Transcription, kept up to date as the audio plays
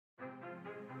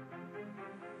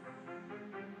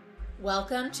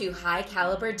Welcome to High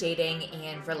Caliber Dating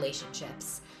and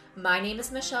Relationships. My name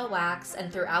is Michelle Wax,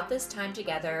 and throughout this time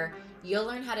together, you'll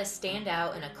learn how to stand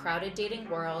out in a crowded dating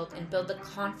world and build the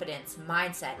confidence,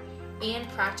 mindset, and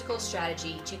practical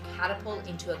strategy to catapult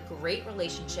into a great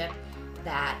relationship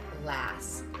that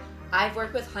lasts. I've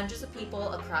worked with hundreds of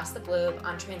people across the globe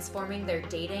on transforming their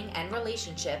dating and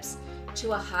relationships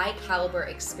to a high caliber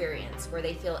experience where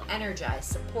they feel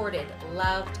energized, supported,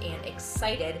 loved, and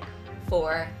excited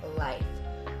for life.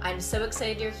 I'm so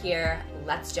excited you're here.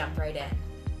 Let's jump right in.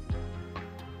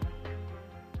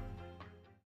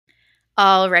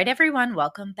 All right, everyone,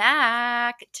 welcome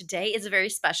back. Today is a very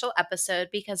special episode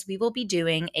because we will be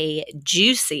doing a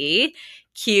juicy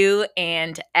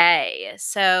Q&A.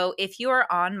 So if you are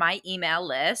on my email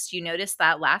list, you noticed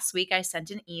that last week I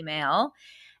sent an email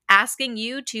asking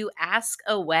you to ask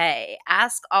away.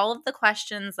 Ask all of the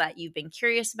questions that you've been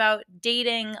curious about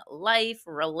dating, life,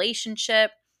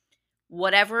 relationship,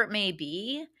 whatever it may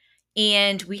be.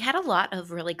 And we had a lot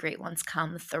of really great ones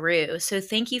come through. So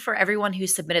thank you for everyone who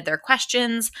submitted their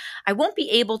questions. I won't be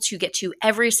able to get to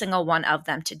every single one of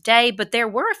them today, but there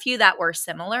were a few that were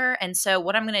similar. And so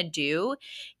what I'm going to do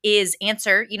is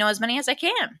answer, as many as I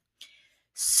can.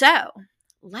 So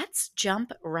let's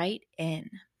jump right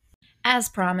in. As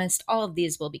promised, all of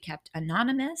these will be kept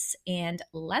anonymous. And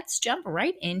let's jump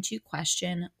right into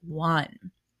question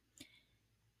 1.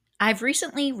 I've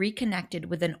recently reconnected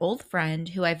with an old friend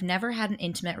who I've never had an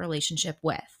intimate relationship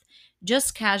with,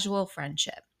 just casual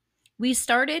friendship. We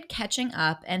started catching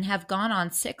up and have gone on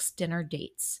 6 dinner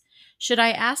dates. Should I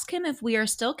ask him if we are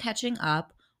still catching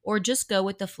up or just go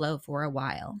with the flow for a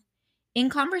while?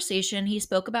 In conversation, he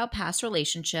spoke about past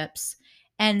relationships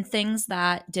and things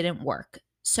that didn't work.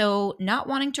 So, not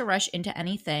wanting to rush into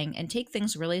anything and take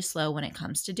things really slow when it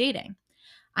comes to dating.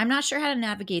 I'm not sure how to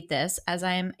navigate this as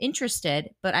I am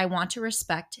interested, but I want to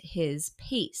respect his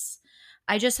pace.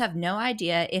 I just have no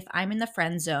idea if I'm in the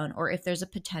friend zone or if there's a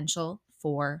potential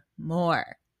for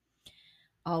more.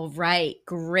 All right,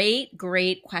 great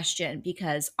question,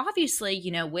 because obviously,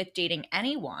 with dating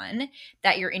anyone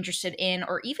that you're interested in,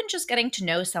 or even just getting to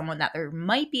know someone that there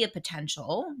might be a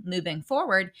potential moving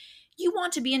forward, you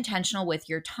want to be intentional with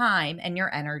your time and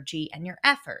your energy and your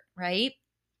effort, right?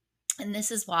 And this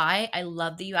is why I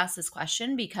love that you asked this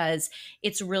question, because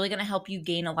it's really going to help you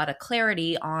gain a lot of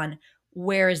clarity on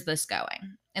where is this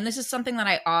going. And this is something that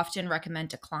I often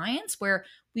recommend to clients, where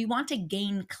we want to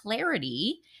gain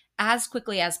clarity as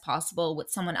quickly as possible with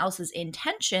someone else's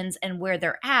intentions and where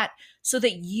they're at, so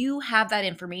that you have that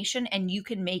information and you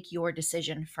can make your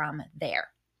decision from there.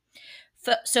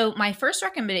 So my first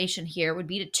recommendation here would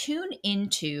be to tune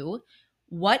into,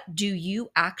 what do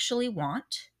you actually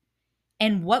want?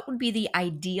 And what would be the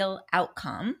ideal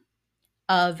outcome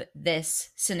of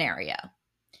this scenario?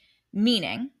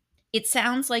 Meaning, it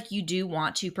sounds like you do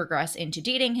want to progress into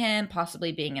dating him,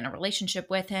 possibly being in a relationship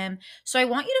with him. So I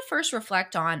want you to first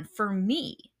reflect on, for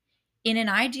me, in an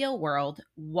ideal world,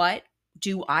 what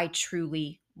do I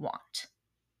truly want?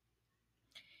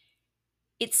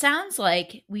 It sounds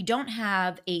like we don't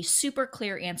have a super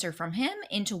clear answer from him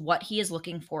into what he is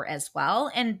looking for as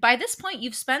well. And by this point,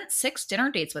 you've spent 6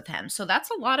 dinner dates with him. So that's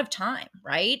a lot of time,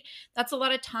 right? That's a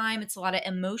lot of time. It's a lot of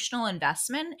emotional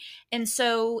investment. And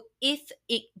so if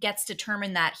it gets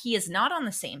determined that he is not on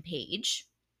the same page,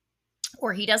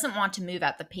 or he doesn't want to move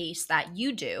at the pace that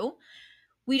you do,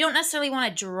 we don't necessarily want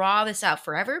to draw this out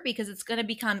forever, because it's going to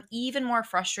become even more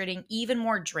frustrating, even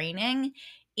more draining,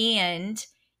 and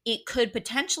it could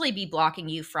potentially be blocking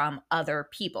you from other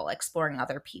people, exploring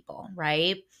other people,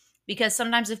 right? Because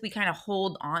sometimes if we kind of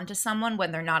hold on to someone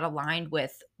when they're not aligned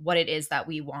with what it is that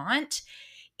we want,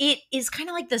 it is kind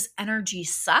of like this energy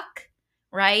suck,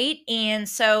 right? And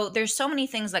so there's so many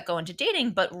things that go into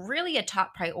dating, but really a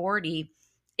top priority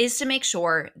is to make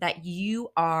sure that you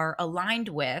are aligned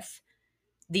with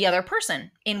the other person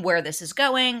in where this is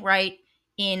going, right?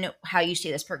 In how you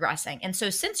see this progressing. And so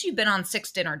since you've been on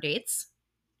 6 dinner dates,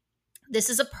 this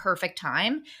is a perfect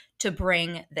time to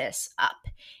bring this up.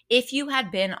 If you had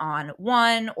been on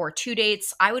 1 or 2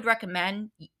 dates, I would recommend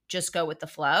just go with the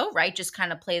flow, right? Just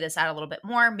kind of play this out a little bit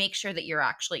more, make sure that you're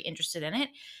actually interested in it.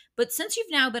 But since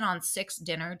you've now been on 6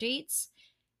 dinner dates,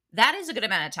 that is a good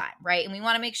amount of time, right? And we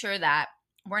want to make sure that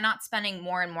we're not spending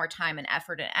more and more time and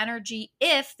effort and energy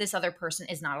if this other person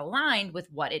is not aligned with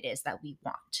what it is that we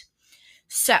want.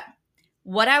 So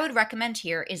what I would recommend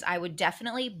here is I would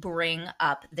definitely bring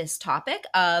up this topic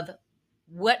of,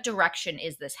 what direction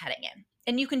is this heading in?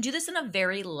 And you can do this in a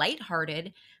very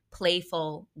lighthearted,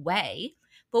 playful way.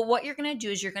 But what you're going to do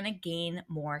is you're going to gain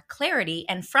more clarity.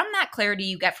 And from that clarity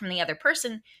you get from the other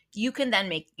person, you can then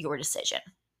make your decision.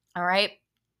 All right.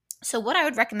 So, what I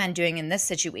would recommend doing in this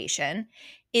situation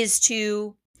is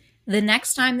to, the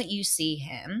next time that you see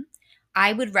him,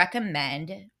 I would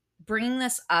recommend bringing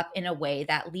this up in a way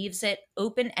that leaves it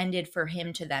open ended for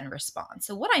him to then respond.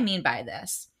 So, what I mean by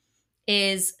this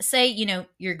is, say, maybe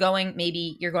you're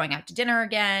going out to dinner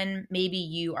again, maybe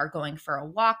you are going for a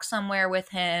walk somewhere with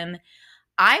him.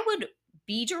 I would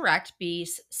be direct,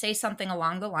 say something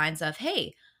along the lines of,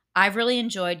 "Hey, I've really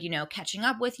enjoyed, catching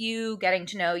up with you, getting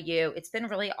to know you. It's been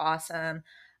really awesome.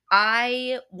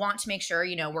 I want to make sure,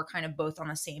 we're kind of both on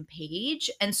the same page.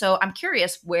 And so I'm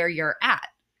curious where you're at."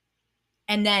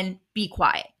 And then be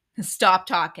quiet. Stop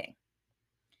talking.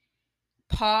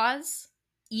 Pause.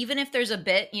 Even if there's a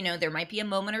bit, there might be a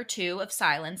moment or two of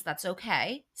silence, that's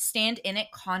okay. Stand in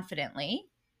it confidently,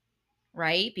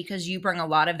 right? Because you bring a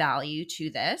lot of value to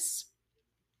this.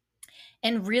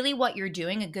 And really, what you're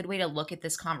doing, a good way to look at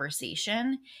this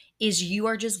conversation is you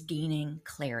are just gaining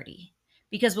clarity.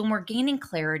 Because when we're gaining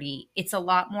clarity, it's a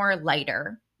lot more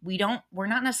lighter. We're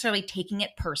not necessarily taking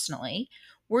it personally.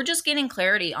 We're just gaining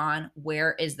clarity on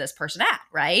where is this person at,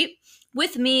 right?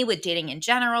 With me, with dating in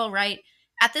general, right?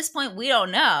 At this point, we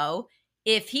don't know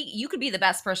if you could be the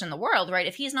best person in the world, right?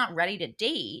 If he's not ready to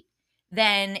date,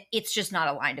 then it's just not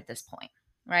aligned at this point,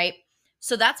 right?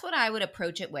 So that's what I would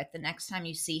approach it with the next time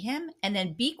you see him. And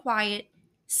then be quiet,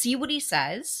 see what he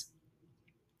says,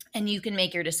 and you can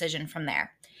make your decision from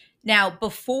there. Now,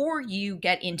 before you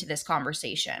get into this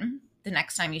conversation, the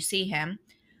next time you see him,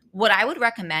 what I would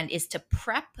recommend is to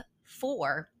prep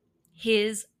for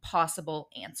his possible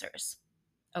answers.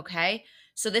 Okay.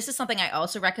 So, this is something I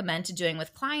also recommend to doing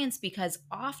with clients because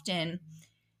often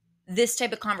this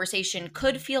type of conversation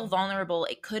could feel vulnerable.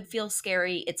 It could feel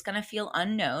scary. It's going to feel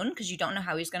unknown because you don't know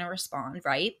how he's going to respond,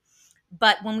 right?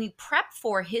 But when we prep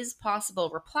for his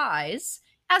possible replies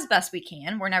as best we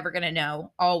can, we're never going to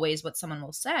know always what someone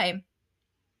will say.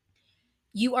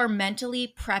 You are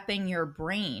mentally prepping your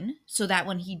brain so that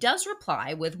when he does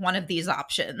reply with one of these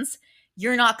options,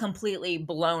 you're not completely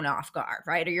blown off guard,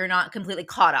 right? Or you're not completely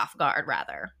caught off guard,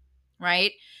 rather,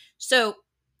 right? So,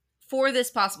 for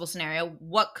this possible scenario,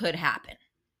 what could happen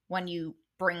when you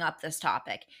bring up this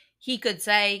topic? He could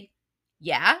say,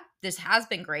 "Yeah, this has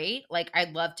been great. Like,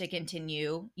 I'd love to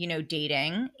continue,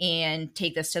 dating and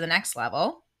take this to the next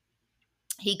level."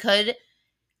 He could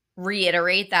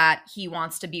reiterate that he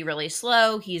wants to be really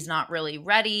slow. He's not really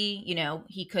ready.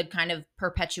 He could kind of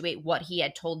perpetuate what he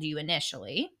had told you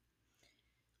initially.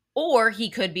 Or he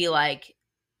could be like,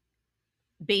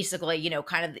 basically,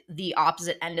 kind of the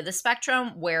opposite end of the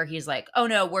spectrum where he's like, "Oh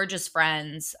no, we're just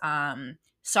friends.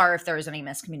 Sorry if there was any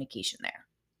miscommunication there."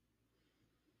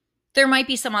 There might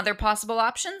be some other possible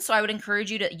options. So I would encourage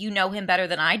you to, know him better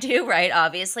than I do, right?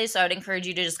 Obviously. So I would encourage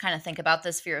you to just kind of think about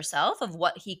this for yourself of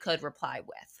what he could reply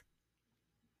with.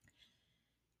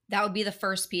 That would be the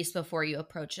first piece before you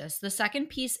approach this. The second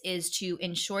piece is to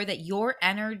ensure that your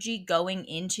energy going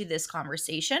into this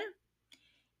conversation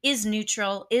is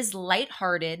neutral, is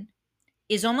lighthearted,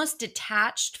 is almost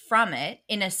detached from it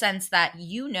in a sense that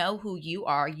you know who you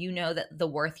are, you know that the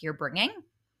worth you're bringing,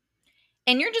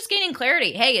 and you're just gaining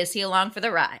clarity. Hey, is he along for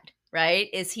the ride, right?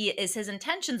 Is his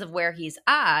intentions of where he's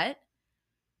at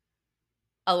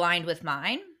aligned with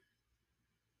mine?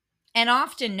 And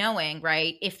often knowing,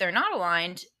 right, if they're not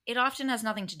aligned, it often has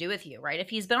nothing to do with you, right? If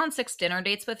he's been on 6 dinner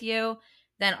dates with you,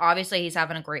 then obviously he's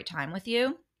having a great time with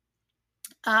you.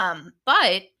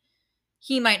 But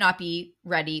he might not be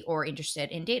ready or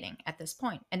interested in dating at this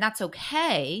point. And that's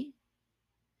okay.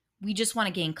 We just want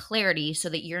to gain clarity so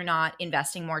that you're not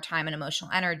investing more time and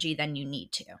emotional energy than you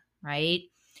need to, right?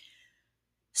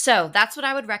 So that's what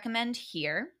I would recommend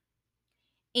here.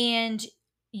 And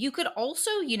you could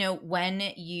also, when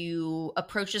you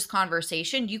approach this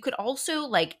conversation, you could also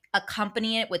like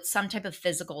accompany it with some type of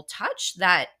physical touch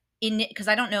because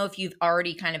I don't know if you've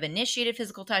already kind of initiated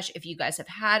physical touch, if you guys have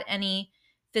had any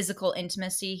physical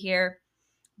intimacy here.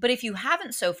 But if you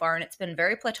haven't so far and it's been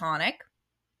very platonic,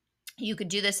 you could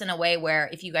do this in a way where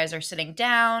if you guys are sitting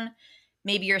down,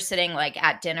 maybe you're sitting like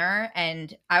at dinner,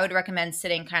 and I would recommend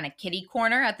sitting kind of kitty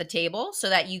corner at the table so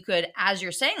that you could, as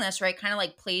you're saying this, right, kind of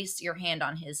like place your hand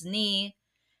on his knee,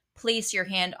 place your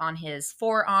hand on his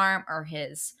forearm or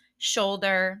his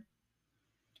shoulder,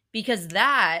 because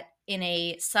that in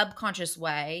a subconscious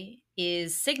way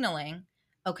is signaling,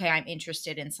 okay, I'm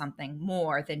interested in something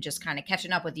more than just kind of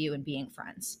catching up with you and being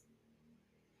friends.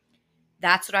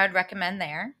 That's what I'd recommend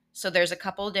there. So there's a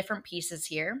couple of different pieces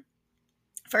here.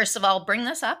 First of all, bring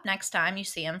this up next time you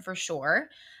see him for sure.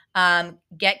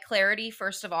 Get clarity,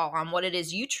 first of all, on what it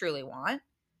is you truly want.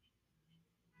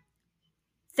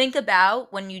 Think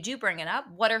about when you do bring it up,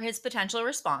 what are his potential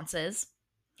responses?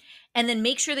 And then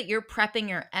make sure that you're prepping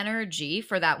your energy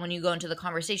for that when you go into the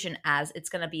conversation, as it's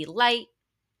going to be light,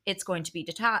 it's going to be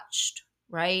detached,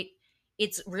 right?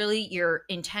 It's really your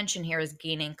intention here is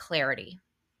gaining clarity.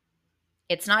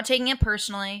 It's not taking it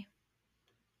personally,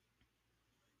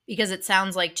 because it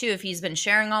sounds like, too, if he's been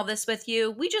sharing all this with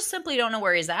you, we just simply don't know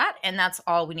where he's at. And that's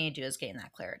all we need to do is gain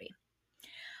that clarity.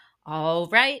 All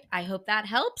right. I hope that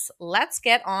helps. Let's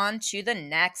get on to the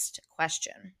next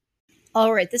question.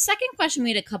 All right. The second question, we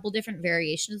had a couple different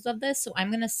variations of this. So I'm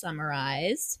going to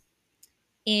summarize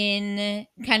in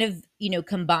kind of,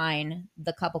 combine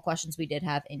the couple questions we did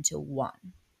have into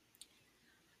one.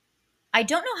 I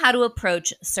don't know how to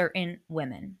approach certain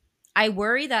women. I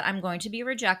worry that I'm going to be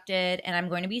rejected and I'm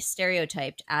going to be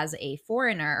stereotyped as a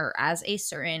foreigner or as a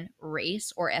certain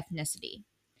race or ethnicity.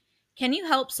 Can you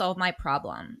help solve my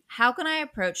problem? How can I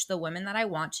approach the women that I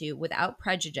want to without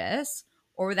prejudice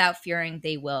or without fearing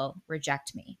they will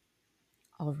reject me?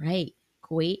 All right.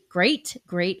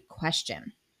 Great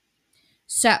question.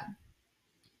 So,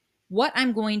 what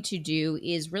I'm going to do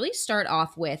is really start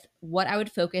off with what I would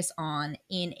focus on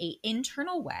in an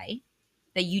internal way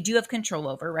that you do have control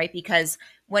over, right? Because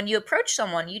when you approach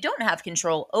someone, you don't have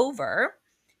control over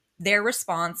their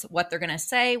response, what they're going to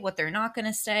say, what they're not going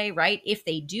to say, right? If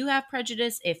they do have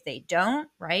prejudice, if they don't,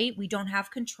 right? We don't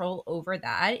have control over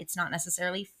that. It's not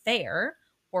necessarily fair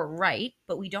or right,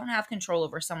 but we don't have control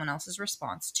over someone else's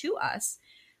response to us.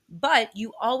 But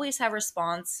you always have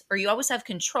you always have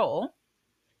control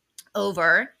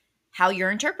over how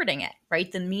you're interpreting it,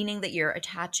 right? The meaning that you're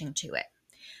attaching to it.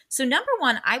 So number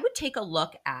one, I would take a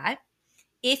look at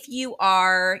if you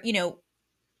are,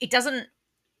 it doesn't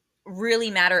really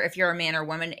matter if you're a man or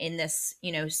woman in this,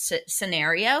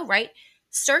 scenario, right?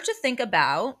 Start to think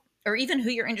about, or even who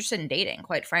you're interested in dating,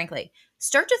 quite frankly,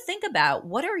 start to think about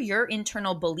what are your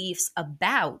internal beliefs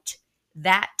about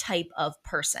that type of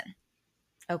person.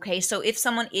 Okay. So if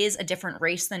someone is a different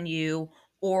race than you,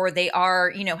 or they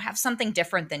are, have something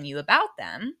different than you about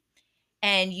them,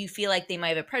 and you feel like they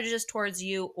might have a prejudice towards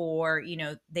you, or,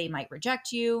 they might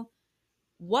reject you,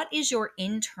 what is your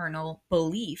internal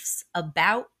beliefs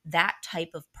about that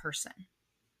type of person?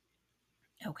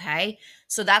 Okay.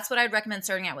 So that's what I'd recommend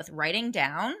starting out with, writing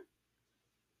down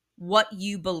what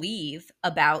you believe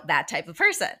about that type of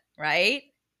person, right?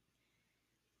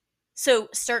 So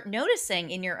start noticing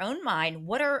in your own mind,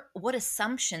 what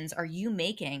assumptions are you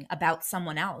making about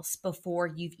someone else before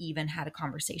you've even had a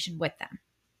conversation with them?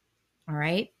 All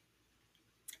right.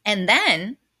 And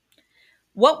then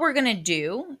what we're going to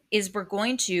do is we're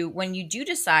going to, when you do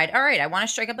decide, all right, I want to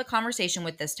strike up a conversation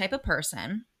with this type of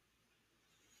person.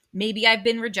 Maybe I've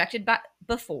been rejected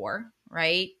before,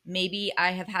 right? Maybe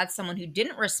I have had someone who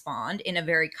didn't respond in a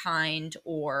very kind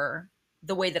or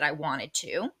the way that I wanted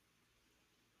to.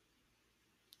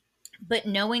 But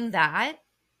knowing that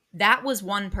that was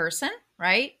one person,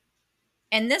 right?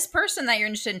 And this person that you're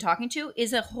interested in talking to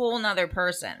is a whole nother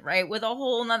person, right? With a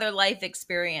whole nother life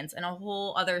experience and a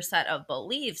whole other set of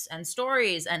beliefs and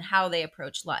stories and how they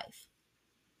approach life.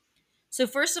 So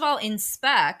first of all,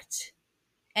 inspect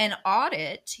and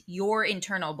audit your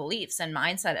internal beliefs and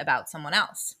mindset about someone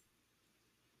else.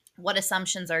 What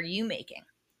assumptions are you making,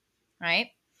 right?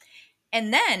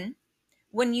 And then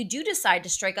when you do decide to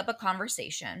strike up a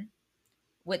conversation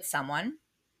with someone,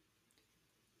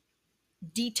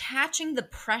 detaching the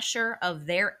pressure of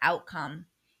their outcome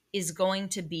is going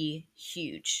to be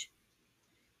huge.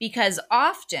 Because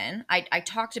often, I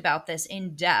talked about this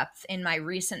in depth in my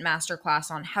recent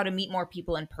masterclass on how to meet more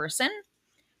people in person,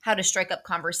 how to strike up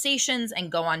conversations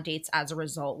and go on dates as a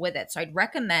result with it. So I'd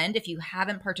recommend, if you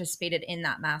haven't participated in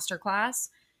that masterclass,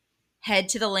 head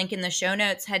to the link in the show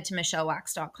notes, head to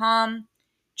michellewax.com.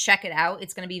 Check it out.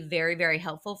 It's going to be very, very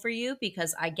helpful for you,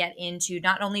 because I get into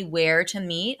not only where to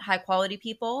meet high quality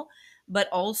people, but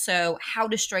also how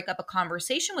to strike up a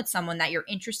conversation with someone that you're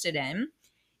interested in,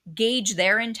 gauge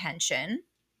their intention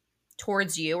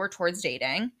towards you or towards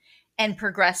dating, and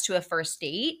progress to a first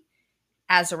date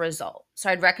as a result. So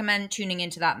I'd recommend tuning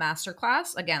into that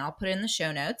masterclass. Again, I'll put it in the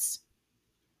show notes.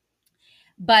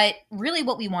 But really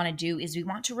what we want to do is we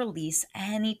want to release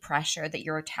any pressure that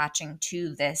you're attaching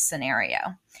to this scenario.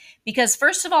 Because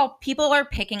first of all, people are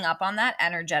picking up on that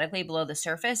energetically below the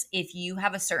surface if you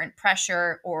have a certain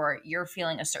pressure or you're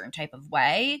feeling a certain type of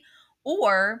way,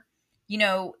 or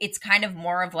it's kind of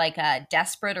more of like a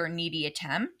desperate or needy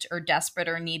attempt, or desperate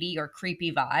or needy or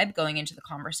creepy vibe going into the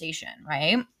conversation,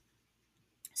 right?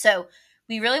 So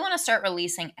we really want to start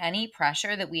releasing any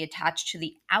pressure that we attach to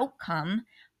the outcome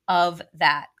of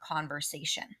that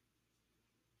conversation.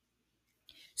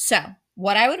 So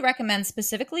What I would recommend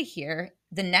specifically here,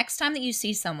 the next time that you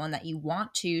see someone that you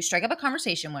want to strike up a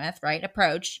conversation with, right,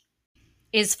 approach,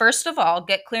 is first of all,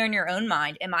 get clear in your own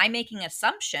mind. Am I making an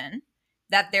assumption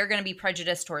that they're going to be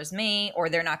prejudiced towards me or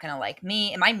they're not going to like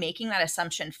me? Am I making that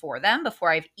assumption for them before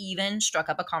I've even struck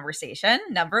up a conversation?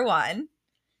 Number one.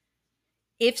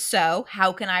 If so,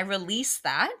 how can I release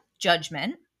that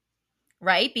judgment,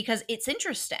 right? Because it's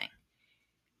interesting.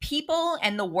 People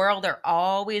and the world are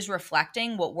always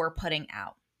reflecting what we're putting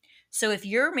out. So if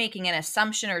you're making an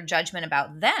assumption or judgment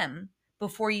about them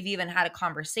before you've even had a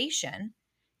conversation,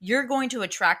 you're going to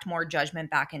attract more judgment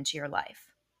back into your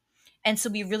life. And so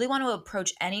we really want to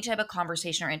approach any type of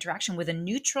conversation or interaction with a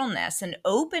neutralness and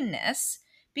openness,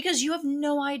 because you have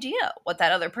no idea what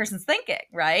that other person's thinking,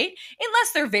 right?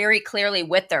 Unless they're very clearly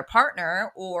with their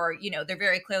partner, or, they're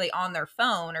very clearly on their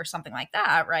phone or something like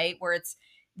that, right? Where it's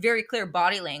very clear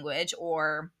body language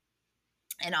or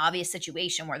an obvious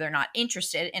situation where they're not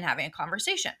interested in having a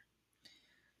conversation.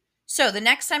 So the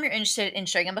next time you're interested in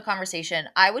striking up a conversation,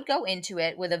 I would go into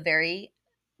it with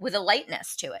a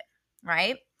lightness to it,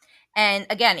 right? And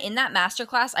again, in that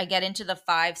masterclass, I get into the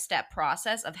 5-step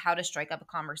process of how to strike up a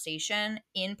conversation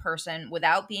in person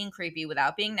without being creepy,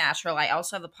 without being natural. I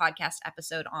also have a podcast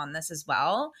episode on this as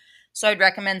well. So I'd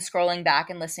recommend scrolling back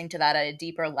and listening to that at a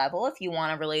deeper level if you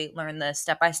want to really learn the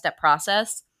step-by-step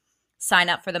process. Sign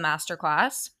up for the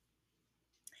masterclass.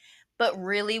 But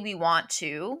really, we want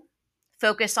to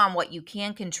focus on what you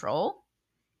can control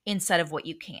instead of what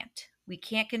you can't. We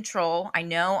can't control. I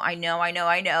know.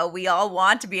 We all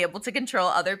want to be able to control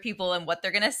other people and what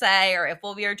they're going to say or if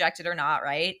we'll be rejected or not,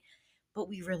 right? But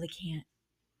we really can't.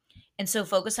 And so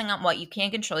focusing on what you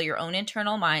can control, your own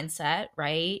internal mindset,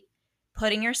 right?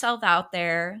 Putting yourself out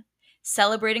there,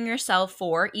 celebrating yourself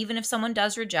for, even if someone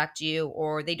does reject you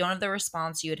or they don't have the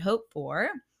response you had hoped for,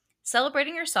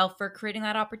 celebrating yourself for creating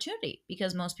that opportunity,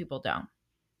 because most people don't.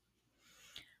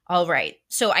 All right.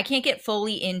 So I can't get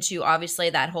fully into, obviously,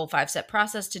 that whole 5-step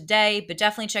process today, but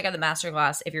definitely check out the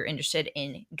masterclass if you're interested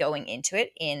in going into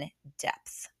it in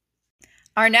depth.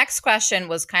 Our next question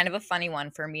was kind of a funny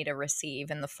one for me to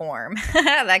receive in the form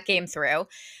that came through,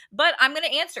 but I'm going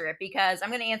to answer it because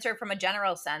I'm going to answer it from a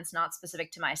general sense, not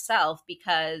specific to myself,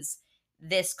 because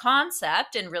this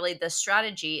concept and really this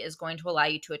strategy is going to allow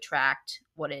you to attract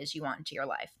what it is you want into your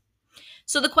life.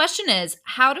 So the question is,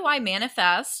 how do I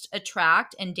manifest,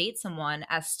 attract, and date someone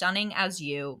as stunning as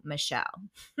you, Michelle?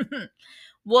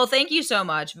 Well, thank you so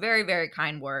much. Very, very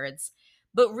kind words.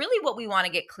 But really what we want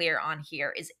to get clear on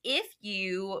here is, if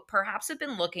you perhaps have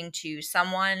been looking to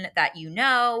someone that you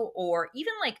know, or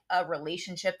even like a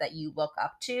relationship that you look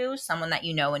up to, someone that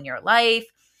you know in your life,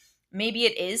 maybe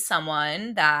it is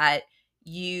someone that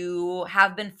you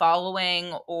have been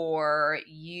following or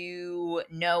you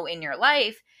know in your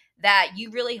life, that you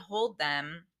really hold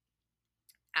them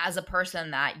as a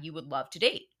person that you would love to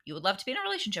date, you would love to be in a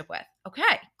relationship with.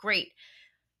 Okay, great.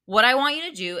 What I want you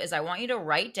to do is I want you to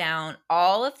write down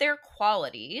all of their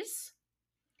qualities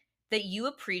that you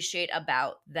appreciate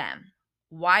about them.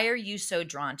 Why are you so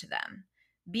drawn to them?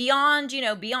 Beyond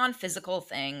physical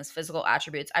things, physical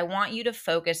attributes, I want you to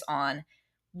focus on,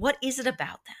 what is it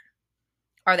about them?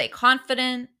 Are they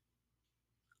confident?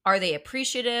 Are they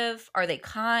appreciative? Are they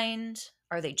kind?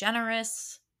 Are they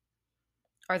generous?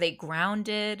 Are they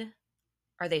grounded?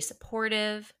 Are they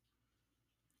supportive?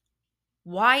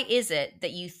 Why is it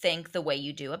that you think the way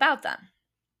you do about them?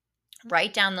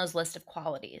 Write down those list of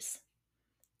qualities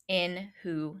in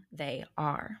who they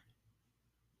are.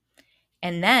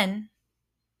 And then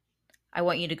I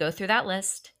want you to go through that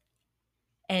list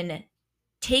and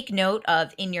take note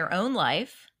of, in your own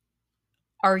life,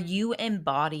 are you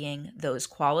embodying those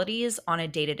qualities on a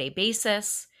day-to-day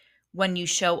basis when you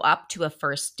show up to a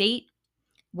first date,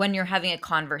 when you're having a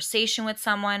conversation with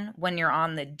someone, when you're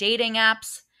on the dating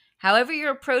apps, however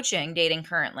you're approaching dating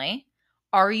currently?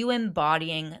 Are you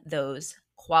embodying those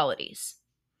qualities?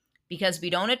 Because we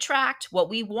don't attract what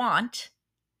we want,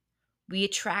 we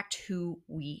attract who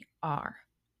we are.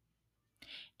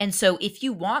 And so if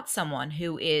you want someone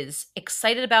who is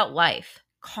excited about life,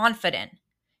 confident,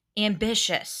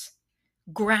 ambitious,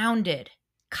 grounded,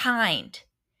 kind,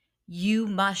 you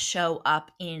must show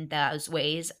up in those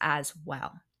ways as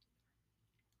well.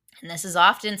 And this is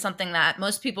often something that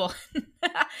most people,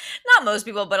 not most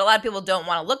people, but a lot of people don't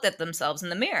want to look at themselves in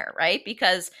the mirror, right?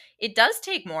 Because it does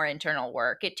take more internal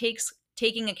work. It takes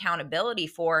taking accountability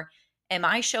for, am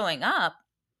I showing up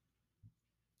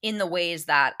in the ways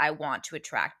that I want to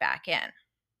attract back in?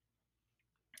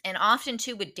 And often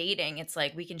too with dating, it's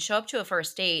like we can show up to a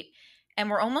first date and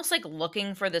we're almost like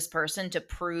looking for this person to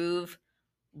prove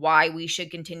why we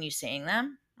should continue seeing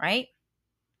them, right?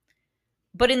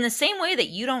 But in the same way that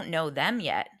you don't know them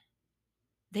yet,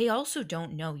 they also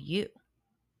don't know you,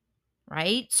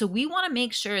 right? So we want to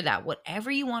make sure that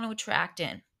whatever you want to attract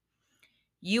in,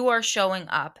 you are showing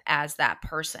up as that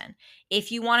person.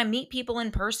 If you want to meet people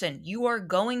in person, you are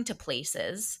going to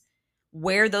places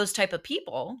where those type of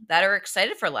people that are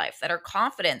excited for life, that are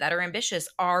confident, that are ambitious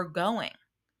are going,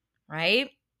 right?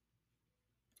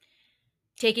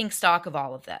 Taking stock of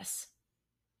all of this.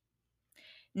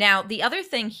 Now, the other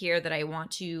thing here that I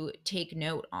want to take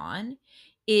note on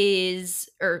is,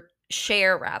 or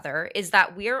share rather, is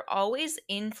that we're always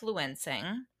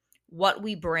influencing what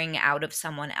we bring out of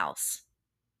someone else.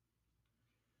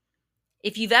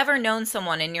 If you've ever known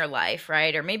someone in your life,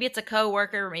 right? Or maybe it's a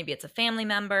coworker, maybe it's a family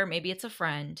member, maybe it's a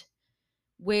friend,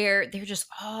 where they're just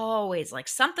always like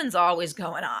something's always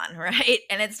going on, right?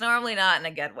 And it's normally not in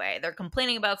a good way. They're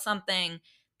complaining about something.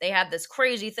 They had this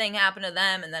crazy thing happen to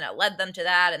them, and then it led them to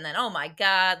that. And then, oh my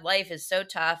God, life is so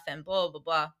tough and blah, blah,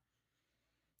 blah.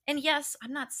 And yes,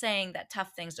 I'm not saying that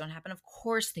tough things don't happen. Of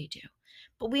course they do.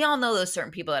 But we all know those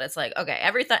certain people that it's like, okay,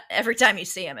 every time you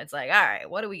see them, it's like, all right,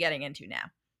 what are we getting into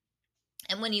now?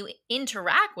 And when you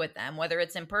interact with them, whether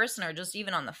it's in person or just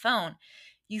even on the phone,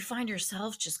 you find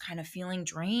yourself just kind of feeling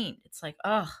drained. It's like,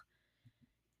 oh,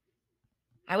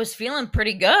 I was feeling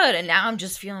pretty good. And now I'm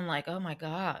just feeling like, oh my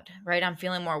God, right? I'm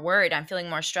feeling more worried. I'm feeling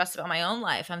more stressed about my own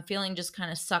life. I'm feeling just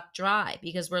kind of sucked dry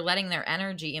because we're letting their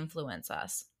energy influence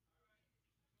us.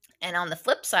 And on the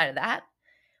flip side of that,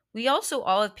 we also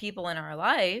all have people in our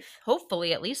life,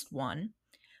 hopefully at least one,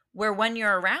 where when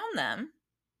you're around them,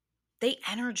 they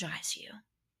energize you.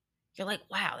 You're like,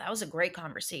 wow, that was a great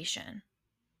conversation.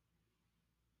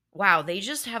 Wow, they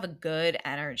just have a good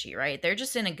energy, right? They're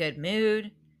just in a good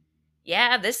mood.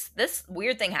 Yeah, this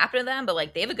weird thing happened to them, but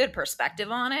like they have a good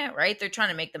perspective on it, right? They're trying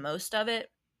to make the most of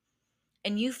it.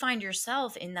 And you find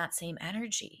yourself in that same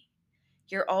energy.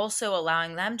 You're also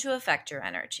allowing them to affect your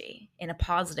energy in a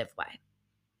positive way.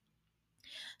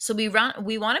 So we want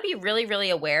to be really,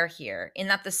 really aware here in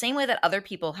that the same way that other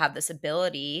people have this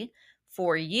ability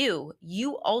for you,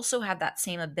 you also have that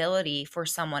same ability for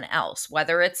someone else,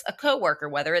 whether it's a coworker,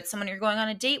 whether it's someone you're going on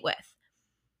a date with.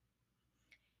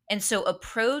 And so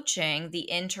approaching the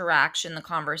interaction, the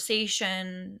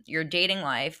conversation, your dating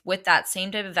life with that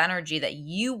same type of energy that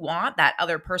you want that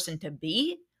other person to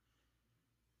be,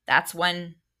 that's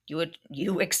when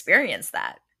you experience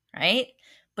that, right?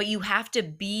 But you have to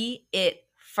be it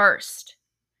first.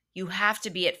 You have to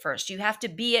be it first. You have to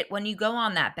be it when you go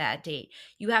on that bad date.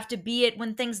 You have to be it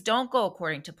when things don't go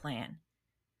according to plan.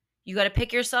 You got to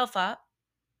pick yourself up,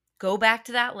 go back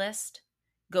to that list,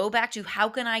 go back to how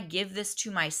can I give this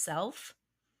to myself?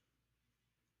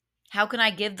 How can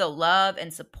I give the love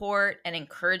and support and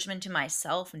encouragement to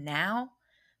myself now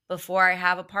before I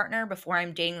have a partner, before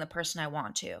I'm dating the person I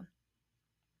want to?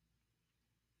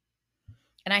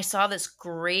 And I saw this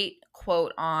great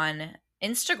quote on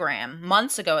Instagram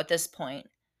months ago at this point,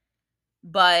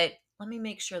 but let me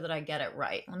make sure that I get it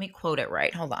right. Let me quote it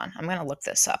right. Hold on. I'm going to look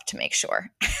this up to make sure.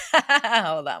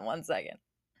 Hold on one second.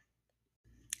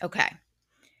 Okay.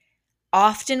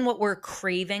 Often what we're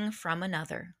craving from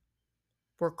another,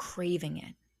 we're craving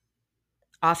it.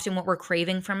 Often what we're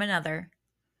craving from another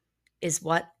is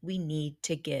what we need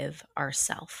to give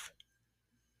ourselves.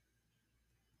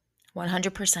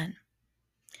 100%.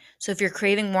 So if you're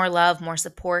craving more love, more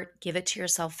support, give it to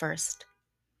yourself first.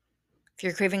 If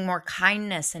you're craving more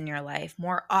kindness in your life,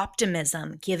 more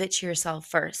optimism, give it to yourself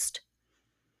first.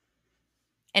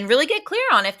 And really get clear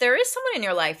on if there is someone in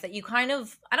your life that you kind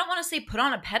of, I don't want to say put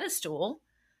on a pedestal,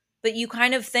 but you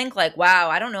kind of think like,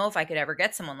 wow, I don't know if I could ever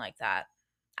get someone like that.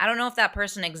 I don't know if that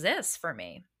person exists for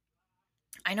me.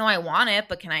 I know I want it,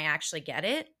 but can I actually get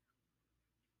it?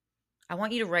 I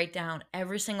want you to write down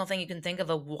every single thing you can think of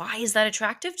why is that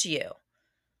attractive to you?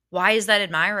 Why is that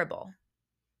admirable?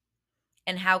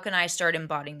 And how can I start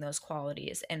embodying those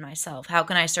qualities in myself? How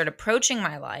can I start approaching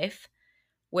my life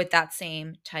with that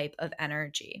same type of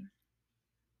energy?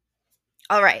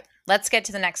 All right, let's get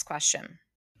to the next question.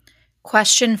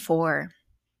 Question 4.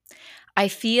 I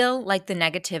feel like the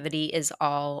negativity is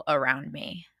all around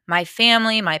me. My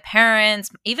family, my parents,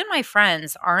 even my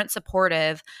friends aren't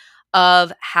supportive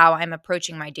of how I'm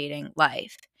approaching my dating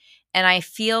life. And I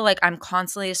feel like I'm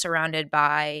constantly surrounded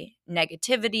by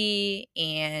negativity,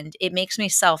 and it makes me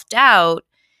self doubt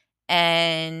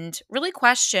and really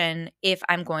question if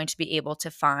I'm going to be able to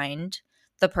find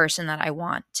the person that I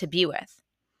want to be with.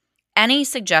 Any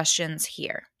suggestions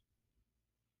here?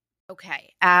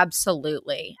 Okay,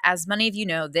 absolutely. As many of you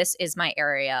know, this is my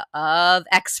area of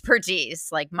expertise,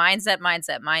 like mindset,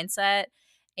 mindset, mindset.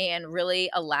 and really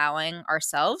allowing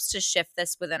ourselves to shift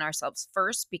this within ourselves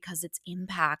first, because it's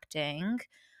impacting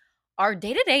our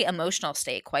day-to-day emotional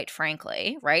state, quite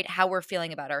frankly, right? How we're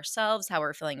feeling about ourselves, how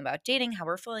we're feeling about dating, how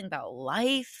we're feeling about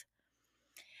life.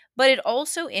 But it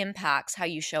also impacts how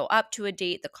you show up to a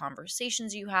date, the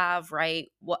conversations you have, right?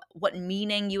 What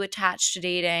meaning you attach to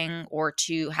dating, or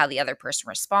to how the other person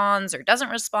responds or doesn't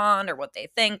respond, or what they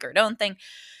think or don't think.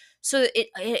 So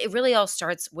it really all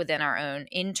starts within our own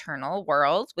internal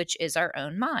world, which is our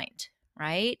own mind,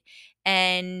 right?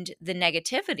 And the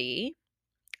negativity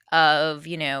of,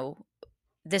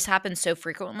 this happens so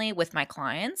frequently with my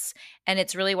clients, and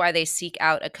it's really why they seek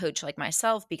out a coach like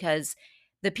myself, because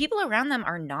the people around them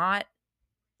are not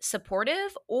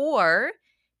supportive, or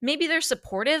maybe they're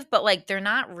supportive but like they're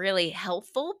not really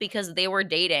helpful because they were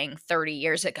dating 30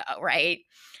 years ago, right?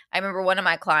 I remember one of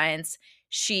my clients,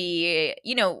 she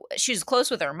was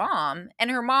close with her mom, and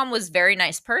her mom was a very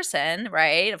nice person,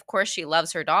 right? Of course she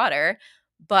loves her daughter,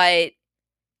 but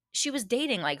she was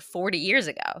dating like 40 years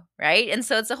ago, right? And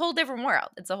so it's a whole different world.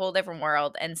 It's a whole different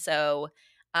world. And so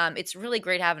it's really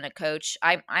great having a coach.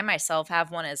 I myself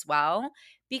have one as well,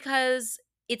 because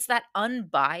it's that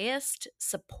unbiased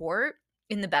support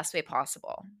in the best way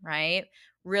possible, right?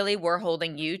 Really, we're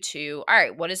holding you to, all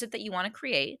right, what is it that you want to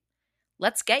create?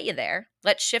 Let's get you there.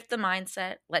 Let's shift the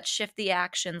mindset. Let's shift the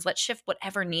actions. Let's shift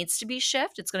whatever needs to be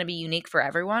shifted. It's going to be unique for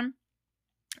everyone,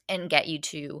 and get you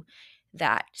to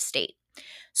that state.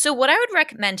 So, what I would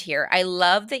recommend here, I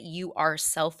love that you are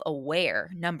self aware,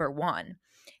 number one,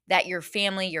 that your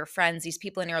family, your friends, these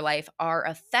people in your life are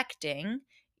affecting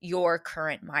your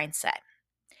current mindset.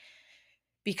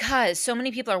 Because so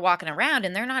many people are walking around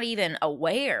and they're not even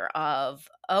aware of,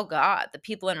 oh God, the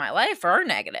people in my life are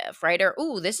negative, right? Or,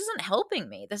 ooh, this isn't helping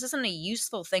me. This isn't a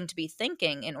useful thing to be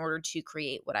thinking in order to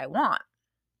create what I want.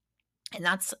 And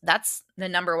that's the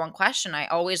number one question I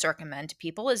always recommend to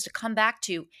people, is to come back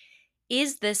to,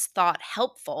 is this thought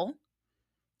helpful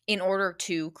in order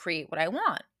to create what I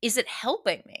want? Is it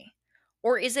helping me?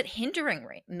 Or is it hindering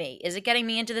me? Is it getting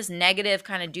me into this negative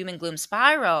kind of doom and gloom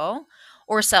spiral,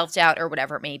 or self doubt, or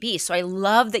whatever it may be? So I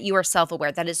love that you are self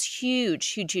aware. That is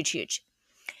huge, huge, huge, huge.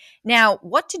 Now,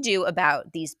 what to do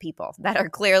about these people that are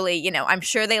clearly, I'm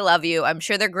sure they love you. I'm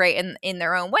sure they're great in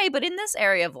their own way, but in this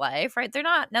area of life, right, they're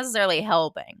not necessarily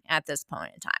helping at this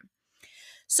point in time.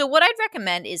 So, what I'd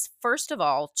recommend is, first of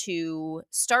all, to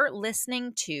start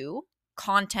listening to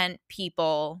content,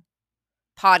 people,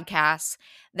 podcasts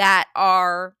that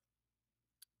are,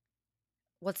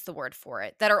 what's the word for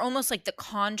it? That are almost like the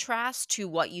contrast to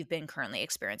what you've been currently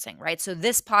experiencing, right? So,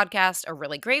 this podcast, a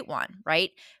really great one,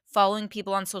 right? Following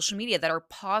people on social media that are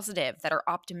positive, that are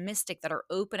optimistic, that are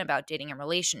open about dating and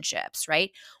relationships,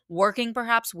 right? Working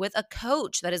perhaps with a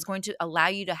coach that is going to allow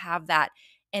you to have that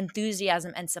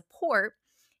enthusiasm and support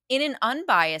in an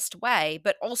unbiased way,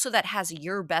 but also that has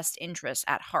your best interests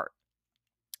at heart.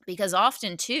 Because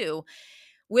often, too,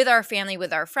 with our family,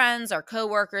 with our friends, our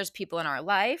coworkers, people in our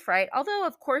life, right? Although,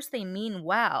 of course, they mean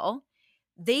well,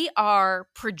 they are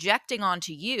projecting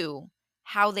onto you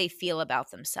how they feel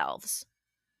about themselves.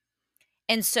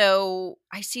 And so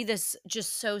I see this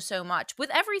just so much with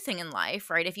everything in life,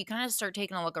 right? If you kind of start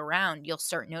taking a look around, you'll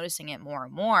start noticing it more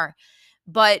and more.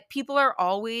 But people are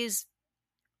always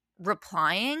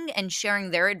replying and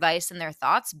sharing their advice and their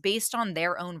thoughts based on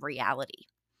their own reality.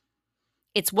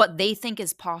 It's what they think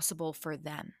is possible for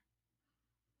them,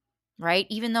 right?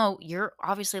 Even though you're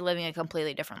obviously living a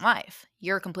completely different life,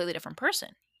 you're a completely different person.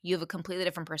 You have a completely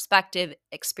different perspective,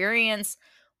 experience.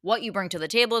 What you bring to the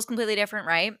table is completely different,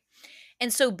 right?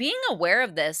 And so being aware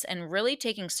of this and really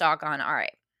taking stock on, all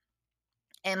right,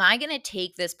 am I going to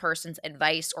take this person's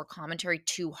advice or commentary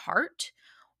to heart?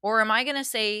 Or am I going to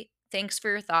say, thanks for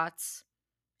your thoughts,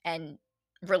 and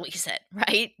release it,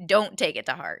 right? Don't take it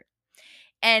to heart.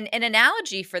 And an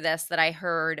analogy for this that I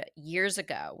heard years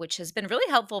ago, which has been really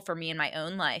helpful for me in my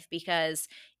own life, because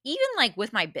even like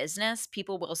with my business,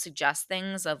 people will suggest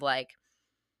things of like,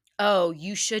 oh,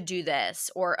 you should do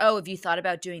this, or oh, have you thought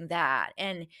about doing that?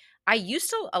 And I used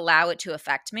to allow it to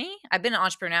affect me. I've been an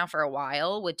entrepreneur now for a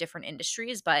while with different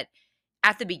industries, but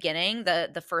at the beginning,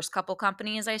 the first couple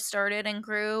companies I started and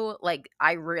grew, like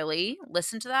I really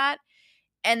listened to that.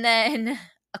 And then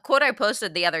a quote I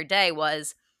posted the other day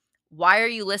was, why are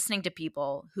you listening to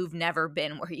people who've never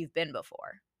been where you've been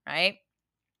before? Right?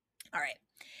 All right.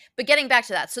 But getting back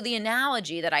to that, so the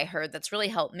analogy that I heard that's really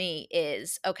helped me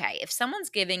is, okay, if someone's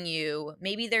giving you,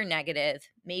 maybe they're negative,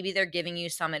 maybe they're giving you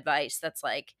some advice that's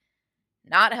like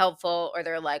not helpful, or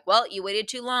they're like, well, you waited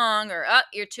too long, or oh,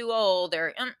 you're too old,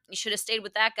 or you should have stayed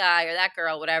with that guy or that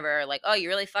girl, whatever, like, oh, you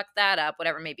really fucked that up,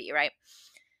 whatever it may be, right?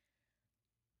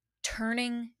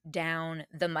 turning down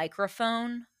the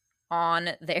microphone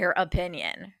on their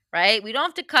opinion, right? We don't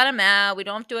have to cut them out, we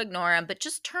don't have to ignore them, but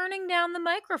just turning down the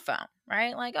microphone,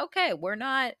 right? Like, okay, we're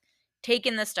not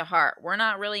taking this to heart. We're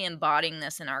not really embodying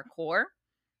this in our core.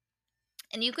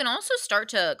 And you can also start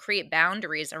to create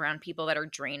boundaries around people that are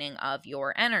draining of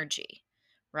your energy,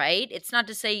 right? It's not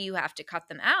to say you have to cut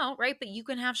them out, right? But you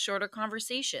can have shorter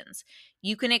conversations.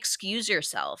 You can excuse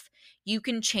yourself. You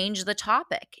can change the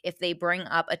topic if they bring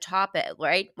up a topic,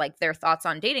 right? Like their thoughts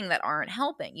on dating that aren't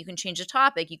helping. You can change the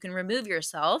topic. You can remove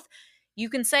yourself. You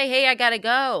can say, hey, I got to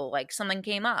go. Like something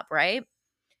came up, right?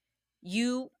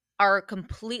 You are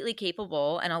completely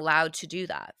capable and allowed to do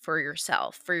that for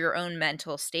yourself, for your own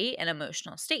mental state and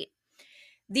emotional state.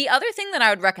 The other thing that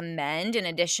I would recommend, in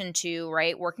addition to,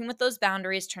 right, working with those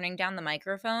boundaries, turning down the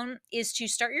microphone, is to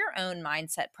start your own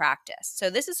mindset practice. So,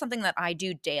 this is something that I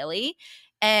do daily,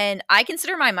 and I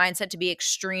consider my mindset to be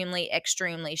extremely,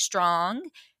 extremely strong,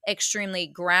 extremely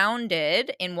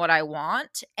grounded in what I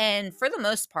want. And for the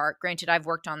most part, granted, I've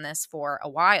worked on this for a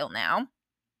while now,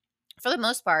 for the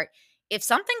most part, if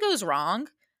something goes wrong,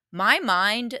 my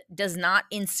mind does not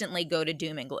instantly go to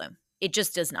doom and gloom. It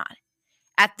just does not.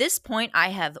 At this point, I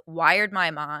have wired my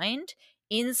mind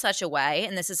in such a way,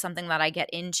 and this is something that I get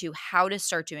into how to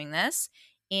start doing this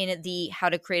in the How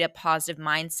to Create a Positive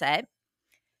Mindset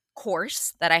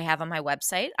course that I have on my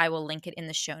website. I will link it in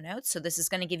the show notes. So, this is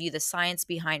going to give you the science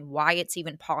behind why it's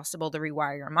even possible to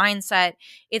rewire your mindset.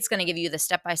 It's going to give you the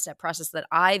step by step process that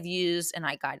I've used and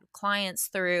I guide clients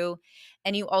through.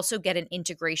 And you also get an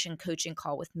integration coaching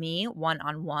call with me one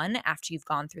on one after you've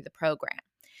gone through the program.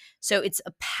 So, it's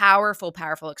a powerful,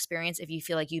 powerful experience if you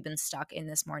feel like you've been stuck in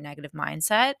this more negative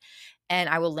mindset. And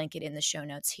I will link it in the show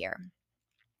notes here.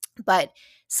 But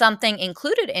something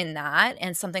included in that,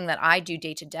 and something that I do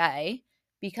day to day,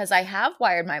 because I have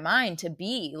wired my mind to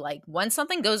be like, when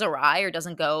something goes awry or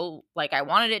doesn't go like I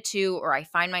wanted it to, or I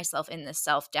find myself in this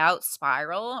self doubt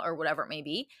spiral or whatever it may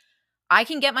be, I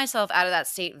can get myself out of that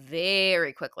state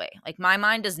very quickly. Like my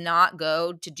mind does not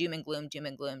go to doom and gloom, doom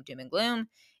and gloom, doom and gloom.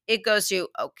 It goes to,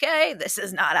 okay, this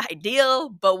is not ideal,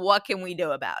 but what can we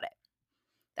do about it?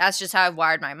 That's just how I've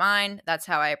wired my mind. That's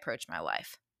how I approach my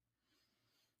life.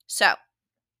 So,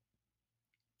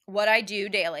 what I do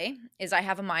daily is I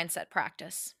have a mindset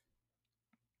practice,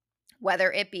 whether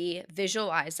it be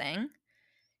visualizing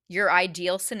your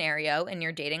ideal scenario in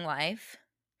your dating life,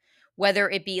 whether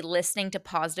it be listening to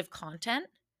positive content.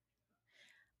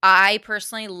 I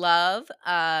personally love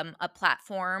a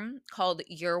platform called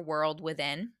Your World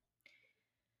Within.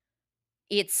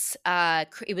 It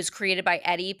was created by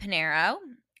Eddie Pinero,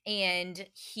 and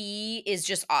he is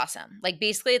just awesome. Like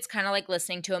basically it's kind of like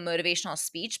listening to a motivational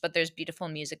speech, but there's beautiful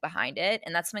music behind it,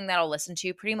 and that's something that I'll listen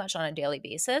to pretty much on a daily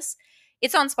basis.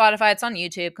 It's on Spotify, it's on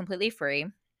YouTube, completely free.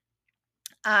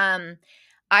 Um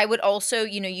I would also,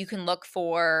 you can look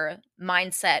for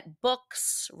mindset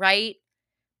books, right?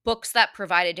 Books that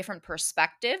provide a different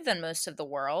perspective than most of the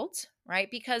world, right?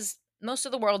 Because most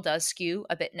of the world does skew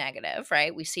a bit negative,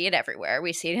 right? We see it everywhere.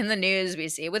 We see it in the news, we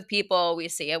see it with people, we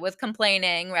see it with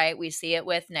complaining, right? We see it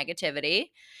with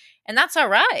negativity. And that's all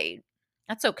right.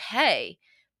 That's okay.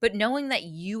 But knowing that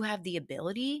you have the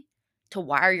ability to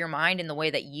wire your mind in the way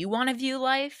that you want to view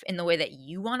life, in the way that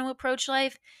you want to approach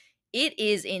life, it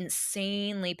is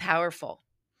insanely powerful.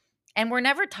 And we're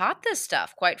never taught this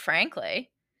stuff, quite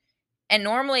frankly. And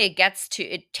normally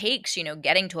it takes,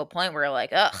 getting to a point where you're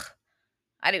like, ugh,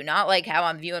 I do not like how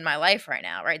I'm viewing my life right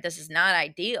now, right? This is not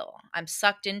ideal. I'm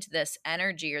sucked into this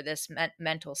energy or this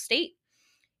mental state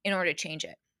in order to change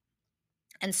it.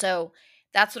 And so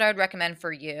that's what I would recommend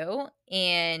for you.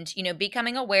 And,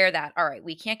 becoming aware that, all right,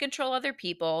 we can't control other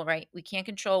people, right? We can't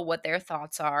control what their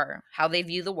thoughts are, how they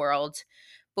view the world,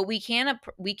 but we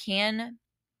can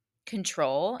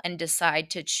control and decide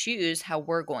to choose how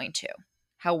we're going to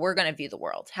view the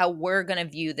world, how we're going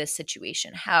to view this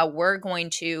situation, how we're going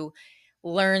to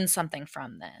learn something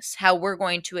from this, how we're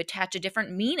going to attach a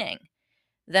different meaning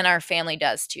than our family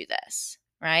does to this,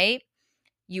 right?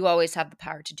 You always have the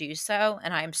power to do so.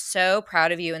 And I am so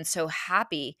proud of you and so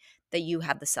happy that you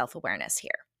have the self awareness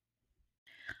here.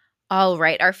 All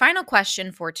right, our final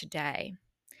question for today.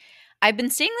 I've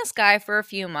been seeing this guy for a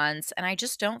few months and I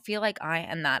just don't feel like I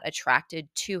am that attracted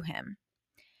to him.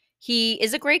 He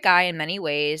is a great guy in many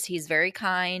ways. He's very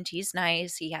kind, he's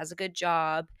nice, he has a good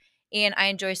job, and I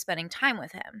enjoy spending time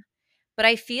with him. But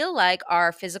I feel like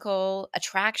our physical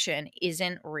attraction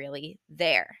isn't really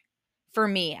there. For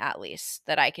me, at least,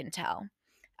 that I can tell.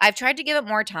 I've tried to give it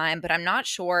more time, but I'm not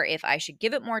sure if I should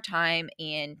give it more time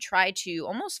and try to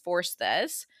almost force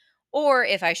this or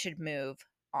if I should move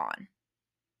on.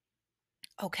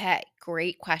 Okay,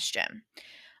 great question.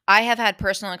 I have had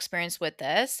personal experience with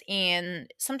this,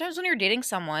 and sometimes when you're dating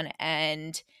someone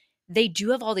and they do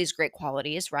have all these great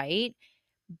qualities, right?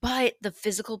 But the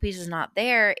physical piece is not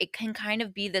there, it can kind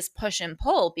of be this push and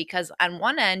pull because on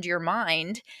one end, your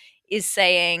mind is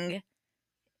saying,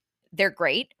 they're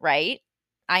great, right?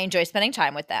 I enjoy spending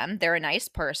time with them. They're a nice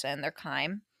person, they're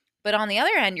kind. But on the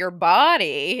other end, your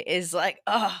body is like,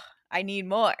 oh, I need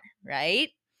more, right?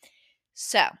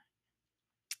 So,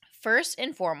 first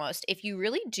and foremost, if you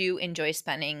really do enjoy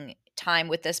spending time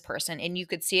with this person and you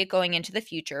could see it going into the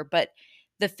future, but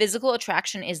the physical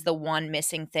attraction is the one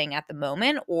missing thing at the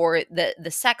moment, or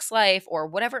the sex life, or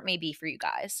whatever it may be for you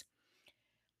guys,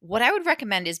 what I would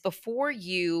recommend is before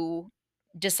you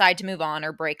decide to move on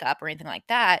or break up or anything like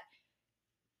that,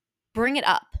 bring it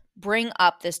up. Bring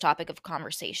up this topic of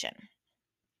conversation.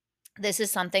 This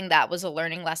is something that was a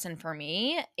learning lesson for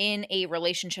me in a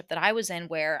relationship that I was in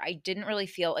where I didn't really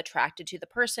feel attracted to the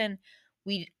person.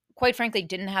 We, quite frankly,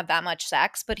 didn't have that much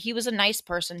sex, but he was a nice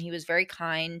person. He was very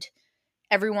kind.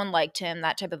 Everyone liked him,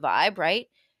 that type of vibe, right?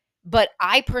 But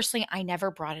I personally, I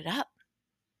never brought it up.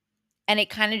 And it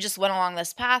kind of just went along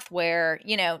this path where,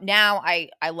 now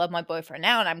I love my boyfriend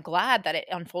now and I'm glad that it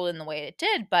unfolded in the way it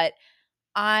did, but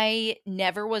I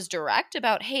never was direct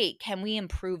about, hey, can we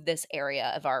improve this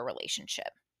area of our relationship?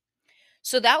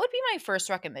 So that would be my first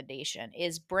recommendation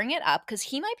is bring it up because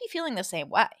he might be feeling the same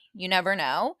way. You never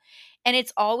know. And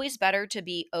it's always better to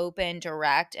be open,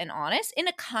 direct, and honest in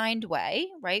a kind way,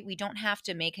 right? We don't have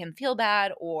to make him feel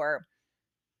bad or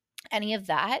any of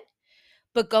that.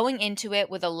 But going into it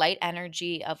with a light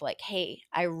energy of like, hey,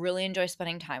 I really enjoy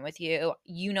spending time with you.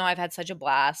 I've had such a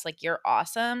blast. Like, you're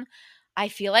awesome. I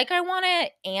feel like I want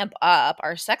to amp up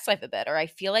our sex life a bit, or I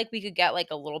feel like we could get like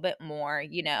a little bit more,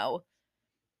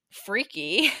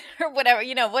 freaky or whatever,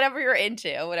 whatever you're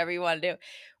into, whatever you want to do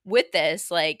with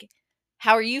this. Like,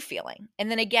 how are you feeling?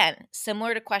 And then again,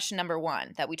 similar to question number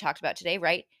one that we talked about today,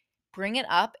 right? Bring it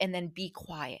up and then be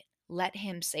quiet. Let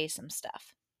him say some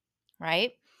stuff,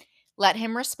 right? Let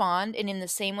him respond. And in the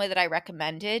same way that I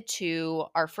recommended to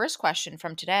our first question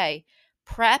from today,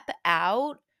 prep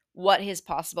out what his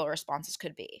possible responses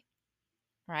could be,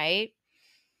 right?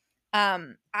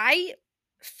 I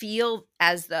feel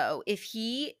as though if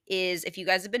you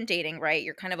guys have been dating, right,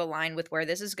 you're kind of aligned with where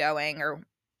this is going, or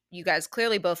you guys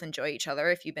clearly both enjoy each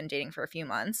other if you've been dating for a few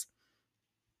months.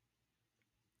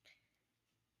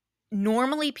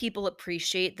 Normally, people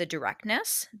appreciate the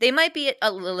directness. They might be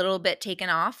a little bit taken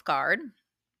off guard.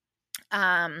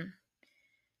 Um,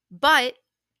 but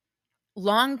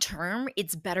long term,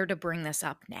 it's better to bring this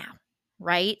up now,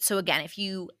 right? So again, if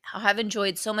you have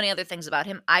enjoyed so many other things about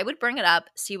him, I would bring it up,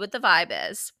 see what the vibe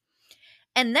is.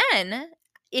 And then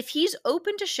if he's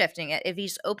open to shifting it, if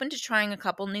he's open to trying a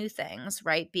couple new things,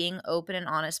 right? Being open and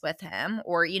honest with him,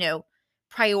 or,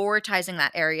 prioritizing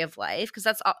that area of life,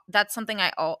 because that's something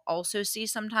I also see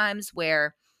sometimes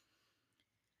where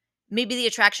maybe the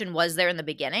attraction was there in the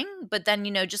beginning, but then,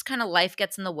 just kind of life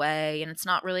gets in the way and it's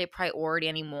not really a priority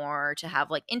anymore to have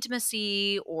like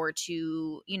intimacy or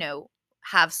to,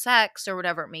 have sex or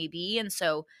whatever it may be. And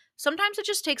so sometimes it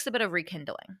just takes a bit of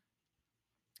rekindling.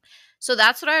 So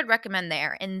that's what I would recommend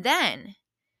there. And then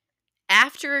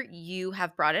after you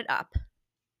have brought it up,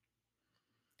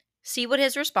 see what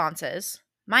his response is.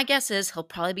 My guess is he'll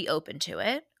probably be open to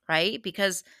it, right?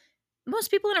 Because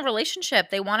most people in a relationship,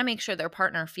 they want to make sure their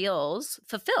partner feels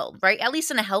fulfilled, right? At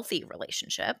least in a healthy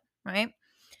relationship, right?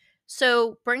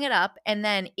 So bring it up, and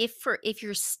then if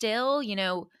you're still,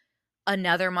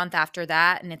 another month after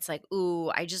that and it's like, "Ooh,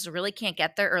 I just really can't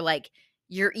get there," or like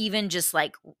you're even just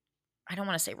like, I don't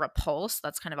want to say repulsed,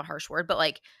 that's kind of a harsh word, but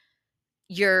like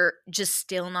you're just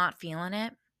still not feeling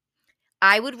it.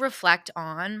 I would reflect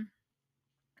on,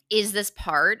 is this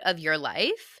part of your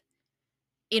life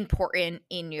important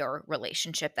in your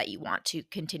relationship that you want to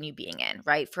continue being in,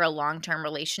 right? For a long-term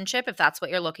relationship, if that's what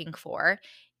you're looking for,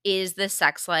 is the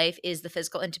sex life, is the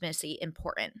physical intimacy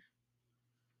important?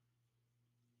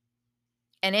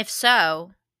 And if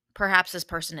so, perhaps this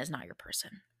person is not your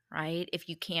person, right? If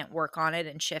you can't work on it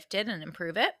and shift it and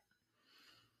improve it.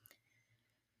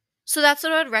 So that's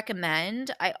what I would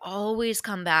recommend. I always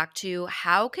come back to,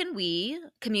 how can we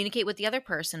communicate with the other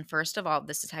person? First of all,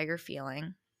 this is how you're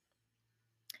feeling.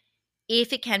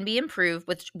 If it can be improved,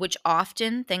 which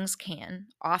often things can,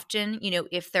 often,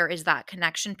 if there is that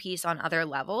connection piece on other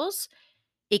levels,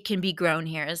 it can be grown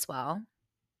here as well.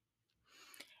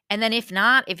 And then if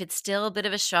not, if it's still a bit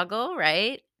of a struggle,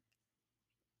 right?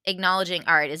 Acknowledging,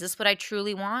 all right, is this what I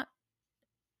truly want?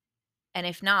 And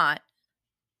if not,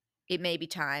 it may be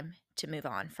time to move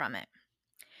on from it.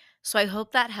 So I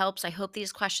hope that helps. I hope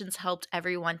these questions helped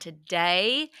everyone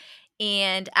today.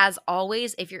 And as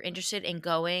always, if you're interested in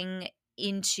going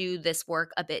into this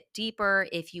work a bit deeper,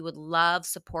 if you would love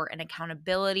support and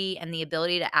accountability and the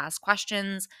ability to ask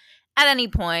questions at any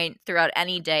point throughout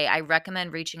any day, I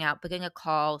recommend reaching out, booking a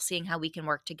call, seeing how we can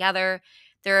work together.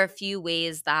 There are a few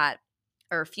ways that,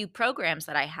 or a few programs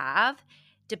that I have,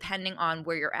 depending on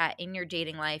where you're at in your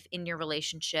dating life, in your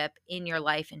relationship, in your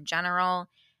life in general.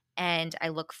 And I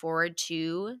look forward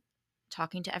to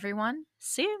talking to everyone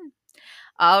soon.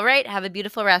 All right. Have a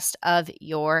beautiful rest of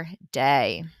your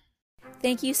day.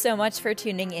 Thank you so much for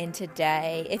tuning in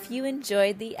today. If you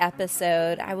enjoyed the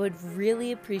episode, I would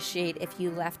really appreciate if you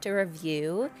left a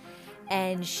review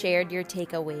and shared your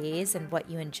takeaways and what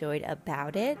you enjoyed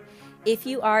about it. If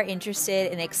you are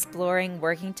interested in exploring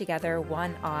working together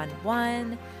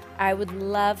one-on-one, I would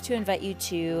love to invite you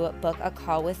to book a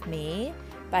call with me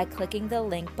by clicking the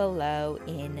link below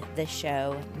in the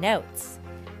show notes.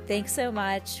 Thanks so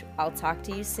much. I'll talk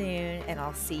to you soon, and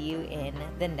I'll see you in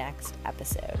the next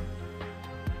episode.